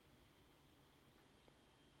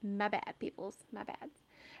 my bad, peoples. My bad.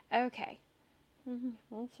 Okay.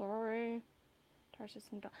 I'm sorry. Tarsus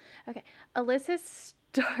and Okay. Alyssa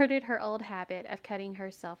started her old habit of cutting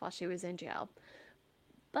herself while she was in jail,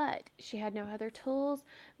 but she had no other tools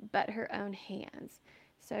but her own hands.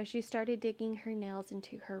 So she started digging her nails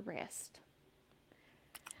into her wrist.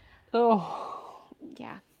 Oh.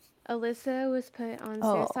 Yeah. Alyssa was put on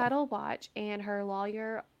Oh. suicidal watch, and her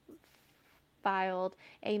lawyer filed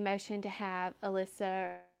a motion to have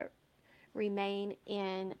Alyssa remain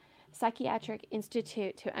in psychiatric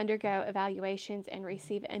institute to undergo evaluations and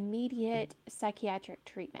receive immediate psychiatric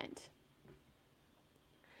treatment.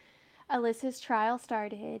 Alyssa's trial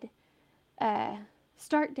uh,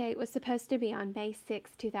 start date was supposed to be on May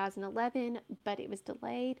 6, 2011, but it was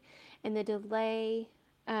delayed, and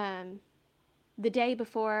um, the day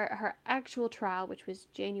before her actual trial, which was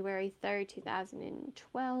January 3rd,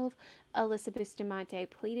 2012, Alyssa Bustamante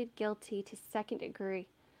pleaded guilty to second degree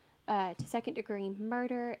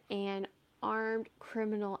murder and armed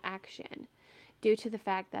criminal action due to the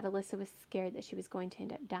fact that Alyssa was scared that she was going to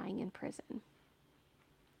end up dying in prison.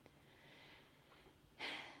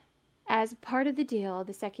 As part of the deal,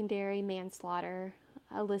 the secondary manslaughter,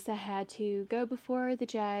 Alyssa had to go before the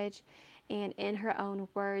judge and, in her own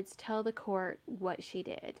words, tell the court what she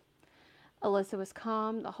did. Alyssa was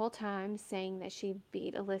calm the whole time, saying that she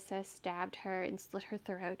beat Alyssa, stabbed her, and slit her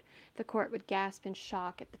throat. The court would gasp in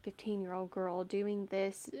shock at the 15-year-old girl doing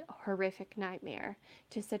this horrific nightmare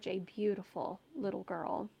to such a beautiful little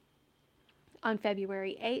girl. On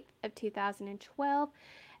February 8th of 2012,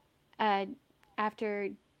 uh, after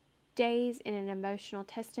days in an emotional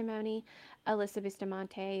testimony, Alyssa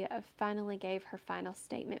Bustamante finally gave her final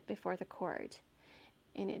statement before the court.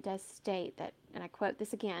 And it does state that, and I quote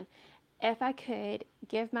this again, "If I could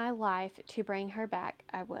give my life to bring her back,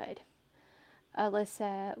 I would."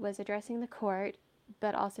 Alyssa was addressing the court,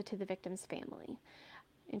 but also to the victim's family.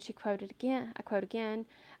 And she quoted again, I quote again,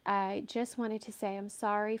 "I just wanted to say I'm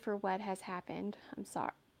sorry for what has happened. I'm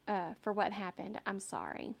sorry for what happened. I'm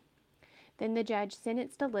sorry." Then the judge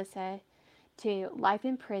sentenced Alyssa to life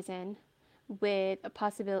in prison with a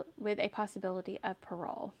possibility of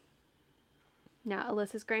parole. Now,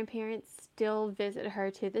 Alyssa's grandparents still visit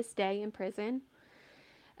her to this day in prison,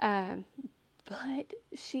 um, but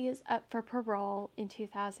she is up for parole in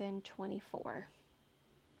 2024.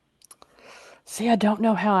 See, I don't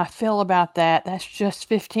know how I feel about that. That's just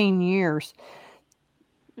 15 years.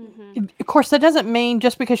 Mm-hmm. Of course, that doesn't mean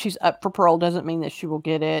just because she's up for parole doesn't mean that she will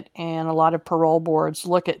get it. And a lot of parole boards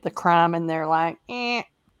look at the crime and they're like,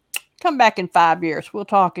 come back in 5 years. We'll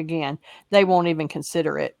talk again. They won't even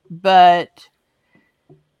consider it. But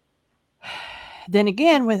then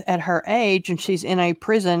again, with at her age and she's in a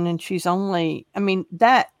prison and she's only, I mean,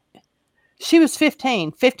 that she was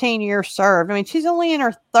 15 years served. I mean, she's only in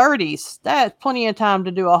her 30s. That's plenty of time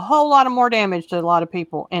to do a whole lot of more damage to a lot of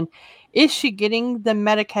people. And is she getting the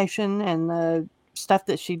medication and the stuff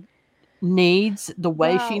that she needs the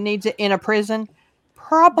way she Well, needs it in a prison?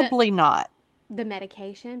 the Probably not. the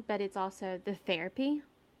medication, but it's also the therapy.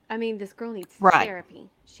 I mean, this girl needs Right. therapy.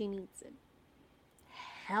 She needs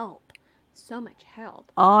help, so much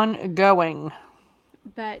help. Ongoing.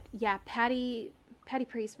 But yeah, Patty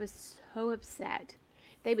Priest was so upset.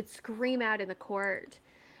 They would scream out in the court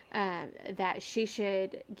that she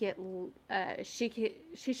should get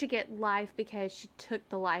life because she took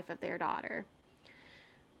the life of her daughter.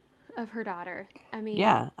 I mean,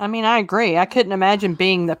 Yeah, I mean, I agree. I couldn't imagine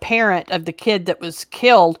being the parent of the kid that was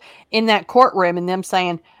killed in that courtroom and them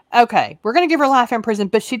saying, okay, we're going to give her life in prison,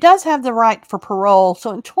 but she does have the right for parole.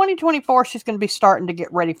 So in 2024, she's going to be starting to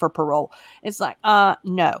get ready for parole. It's like,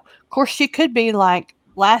 no. Of course, she could be like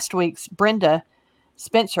last week's Brenda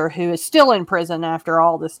Spencer, who is still in prison after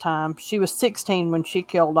all this time. She was 16 when she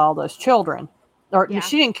killed all those children. Or yeah,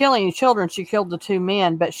 she didn't kill any children, she killed the two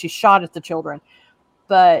men, but she shot at the children.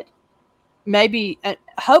 But maybe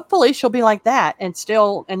hopefully she'll be like that and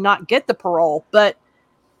still and not get the parole, but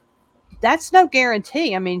that's no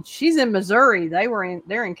guarantee. I mean, she's in Missouri,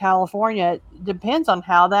 they're in California. It depends on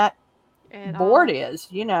how that it board all, is,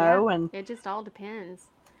 yeah, and it just all depends.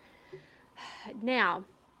 Now,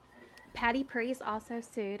 Patty Priest also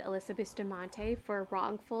sued Alyssa Bustamante for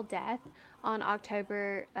wrongful death on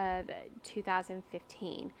October of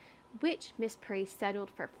 2015, which Miss Priest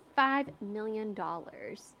settled for $5 million.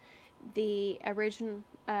 The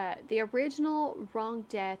original wrong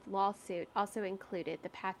death lawsuit also included the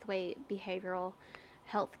Pathway Behavioral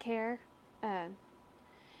Health Care uh,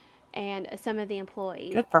 and some of the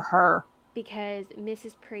employees, Good for her. because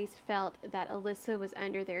Mrs. Priest felt that Alyssa was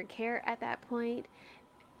under their care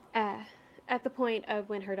uh, at the point of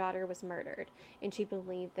when her daughter was murdered, and she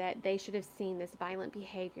believed that they should have seen this violent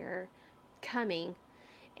behavior coming,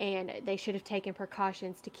 and they should have taken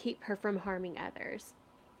precautions to keep her from harming others.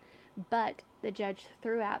 But the judge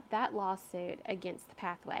threw out that lawsuit against the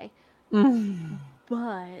Pathway. Mm.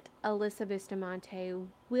 But Alyssa Bustamante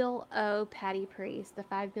will owe Patty Priest the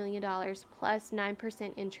 $5 million plus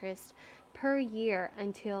 9% interest per year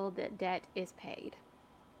until the debt is paid.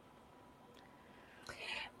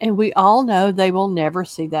 And we all know they will never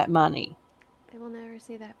see that money. They will never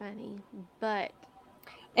see that money. But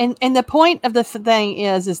And the point of the thing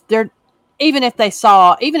is they're, even if they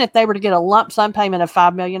saw, even if they were to get a lump sum payment of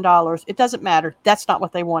 $5 million, it doesn't matter. That's not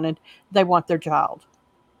what they wanted. They want their child,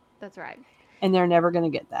 that's right. and they're never going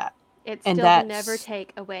to get that. It And still can never that's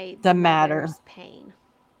take away the the matter. mother's pain.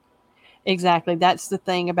 Exactly. That's the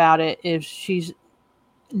thing about it, is she's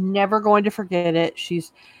never going to forget it.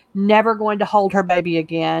 She's never going to hold her baby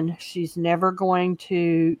again. She's never going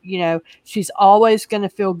to, she's always going to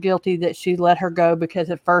feel guilty that she let her go, because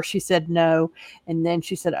at first she said no. And then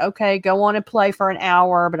she said, okay, go on and play for an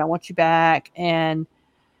hour, but I want you back. And,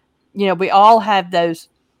 we all have those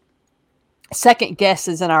second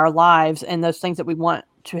guesses in our lives and those things that we want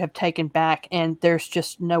to have taken back. And there's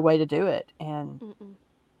just no way to do it. And Mm-mm.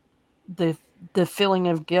 the, the feeling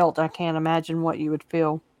of guilt, I can't imagine what you would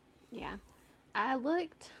feel. Yeah.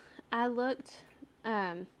 I looked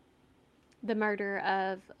um, the murder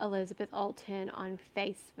of Elizabeth Olten on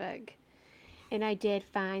Facebook, and I did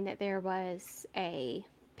find that there was a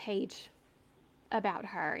page about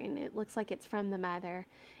her, and it looks like it's from the mother,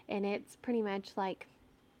 and it's pretty much like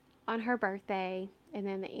on her birthday and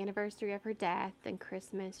then the anniversary of her death and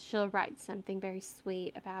Christmas, she'll write something very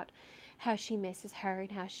sweet about how she misses her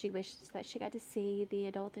and how she wishes that she got to see the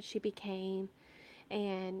adult that she became,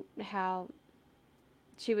 and how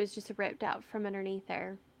she was just ripped out from underneath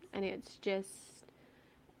her. And it's just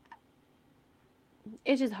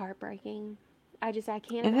heartbreaking. I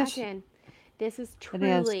can't It is, imagine. This is it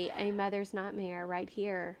is. truly a mother's nightmare right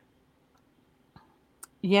here.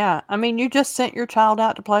 Yeah, I mean, you just sent your child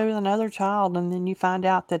out to play with another child, and then you find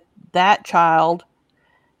out that that child,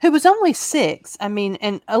 who was only 6, I mean,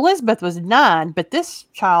 and Elizabeth was 9, but this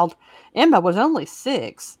child, Emma, was only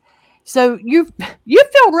 6. So you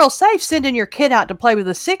feel real safe sending your kid out to play with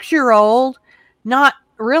a 6-year-old, not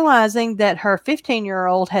realizing that her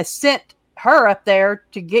 15-year-old has sent her up there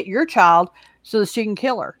to get your child so that she can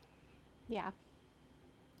kill her. Yeah.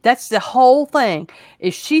 That's the whole thing.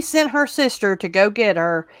 Is she sent her sister to go get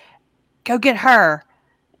her.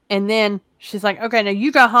 And then she's like, okay, now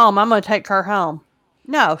you go home. I'm going to take her home.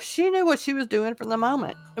 No, she knew what she was doing from the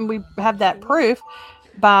moment. And we have that She did. proof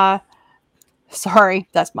by, sorry,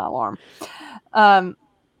 that's my alarm. Um,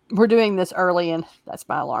 we're doing this early, and that's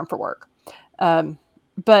my alarm for work.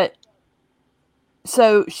 But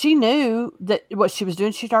so she knew that what she was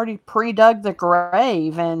doing, she'd already pre dug the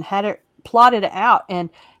grave and had it plotted it out, and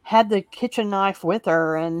had the kitchen knife with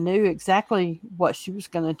her and knew exactly what she was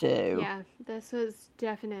going to do. Yeah, this was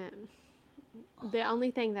definite. The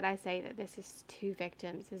only thing that I say that this is two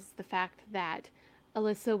victims is the fact that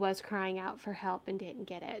Alyssa was crying out for help and didn't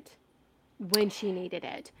get it when she needed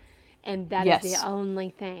it. And that is the Yes, only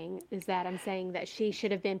thing, is that I'm saying that she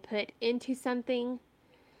should have been put into something,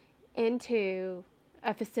 into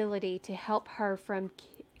a facility to help her from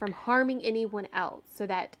harming anyone else, so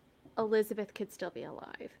that Elizabeth could still be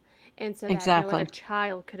alive, and so that no other exactly.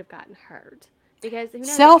 child could have gotten hurt, because who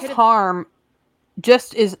knows, it Self could have. harm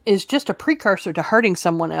just is just a precursor to hurting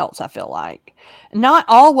someone else, I feel like. Not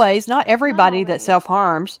always, not Not everybody that always.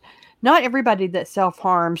 self-harms, not everybody that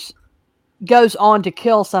self-harms goes on to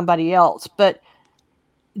kill somebody else, but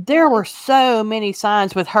there Well, were it's so many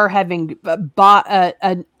signs with her having bought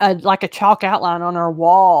a like a chalk outline on her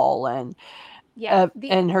wall, yeah,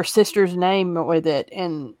 and her sister's name with it,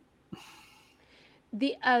 and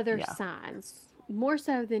the other yeah, signs, more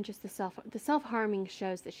so than just the self harming,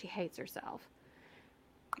 shows that she hates herself,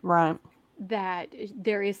 right. that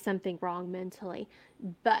there is something wrong mentally.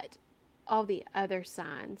 But all the other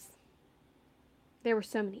signs, there were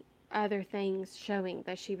so many other things showing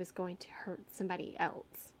that she was going to hurt somebody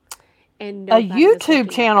else, and A nobody was YouTube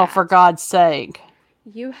looking at channel, for that. God's sake.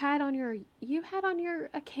 You had on your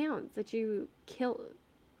accounts that your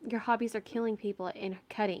hobbies are killing people and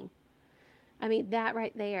cutting. I mean, that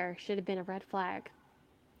right there should have been a red flag.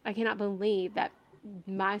 I cannot believe that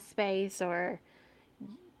MySpace or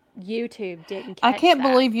YouTube didn't I catch can't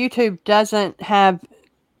that. believe YouTube doesn't have.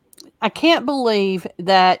 I can't believe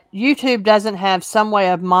that YouTube doesn't have some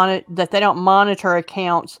way of that they don't monitor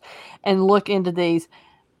accounts and look into these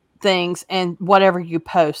things and whatever you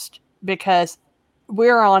post, because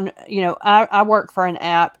we're on, I work for an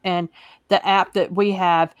app, and the app that we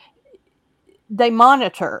have, they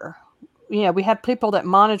monitor. We have people that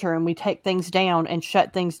monitor, and we take things down and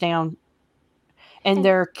shut things down, and And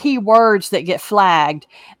there are key words that get flagged,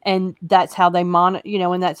 and that's how they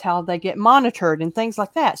and that's how they get monitored and things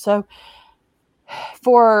like that. So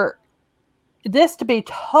for this to be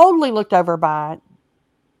totally looked over by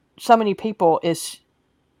so many people is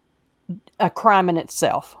a crime in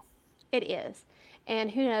itself. it is.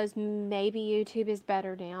 And who knows, maybe YouTube is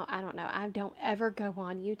better now. I don't know. I don't ever go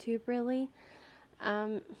on YouTube really.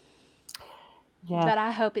 Um, Yeah. but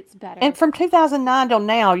I hope it's And better. from 2009 till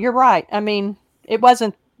now, you're right. I mean, it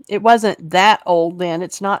wasn't it wasn't that old then.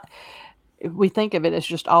 It's not. We think of it as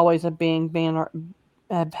just always a being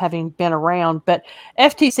having been around, but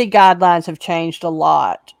FTC guidelines have changed a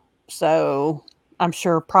lot. So I'm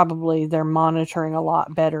sure probably they're monitoring a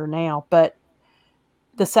lot better now. But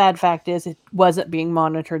the sad fact is, it wasn't being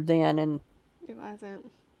monitored then, It wasn't.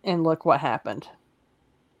 and look what happened.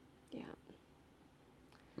 Yeah.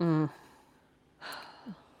 Mm,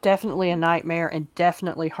 definitely a nightmare and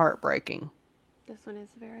definitely heartbreaking. This one is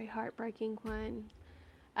a very heartbreaking one.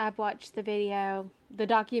 I've watched the video, the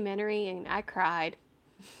documentary, and I cried.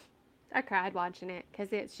 I cried watching it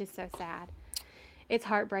because it's just so sad. It's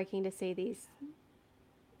heartbreaking to see these.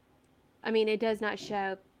 I mean, it does not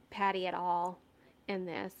show Patty at all in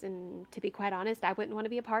this. And to be quite honest, I wouldn't want to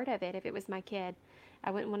be a part of it if it was my kid.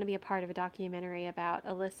 I wouldn't want to be a part of a documentary about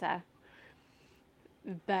Alyssa.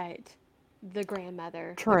 But the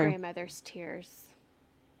True. grandmother's tears,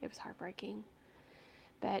 it was heartbreaking.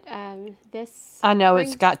 But this I know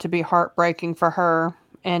it's brings, got to be heartbreaking for her,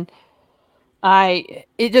 and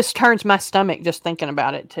it just turns my stomach just thinking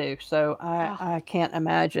about it too. So oh, I can't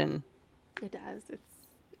imagine. it does.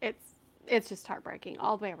 It's it's just heartbreaking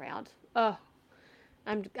all the way around. Oh,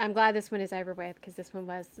 I'm glad this one is over with because this one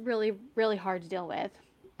was really really hard to deal with.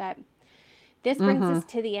 But this brings Mhm. us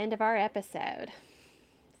to the end of our episode.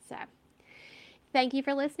 So thank you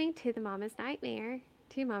for listening to the Mama's Nightmare.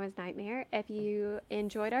 To Mama's Nightmare. If you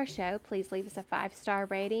enjoyed our show, please leave us a 5-star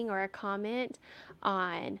rating or a comment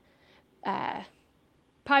on uh,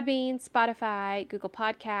 Podbean, Spotify, Google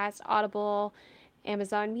Podcasts, Audible,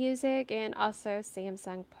 Amazon Music, and also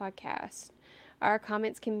Samsung Podcast. Your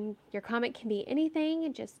comment can be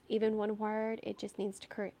anything, just even one word. It just needs to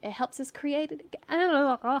it helps us create it.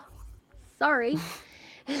 Sorry.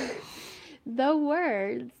 The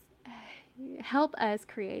words help us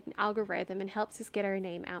create an algorithm and helps us get our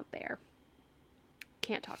name out there.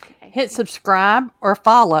 Can't talk today. Hit subscribe or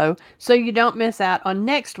follow so you don't miss out on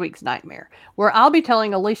next week's nightmare, where I'll be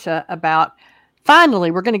telling Alicia about. Finally,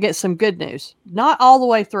 we're going to get some good news. Not all the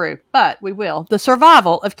way through, but we will. The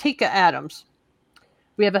survival of Tika Adams.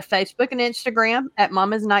 We have a Facebook and Instagram at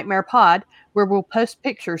Mama's Nightmare Pod, where we'll post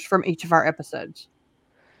pictures from each of our episodes.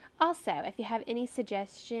 Also, if you have any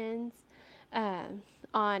suggestions um,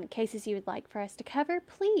 on cases you would like for us to cover,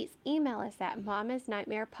 please email us at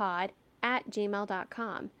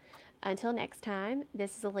mamasnightmarepod@gmail.com. Until next time,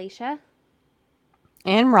 this is Alicia,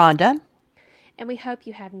 And Rhonda. and we hope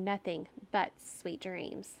you have nothing but sweet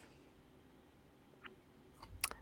dreams.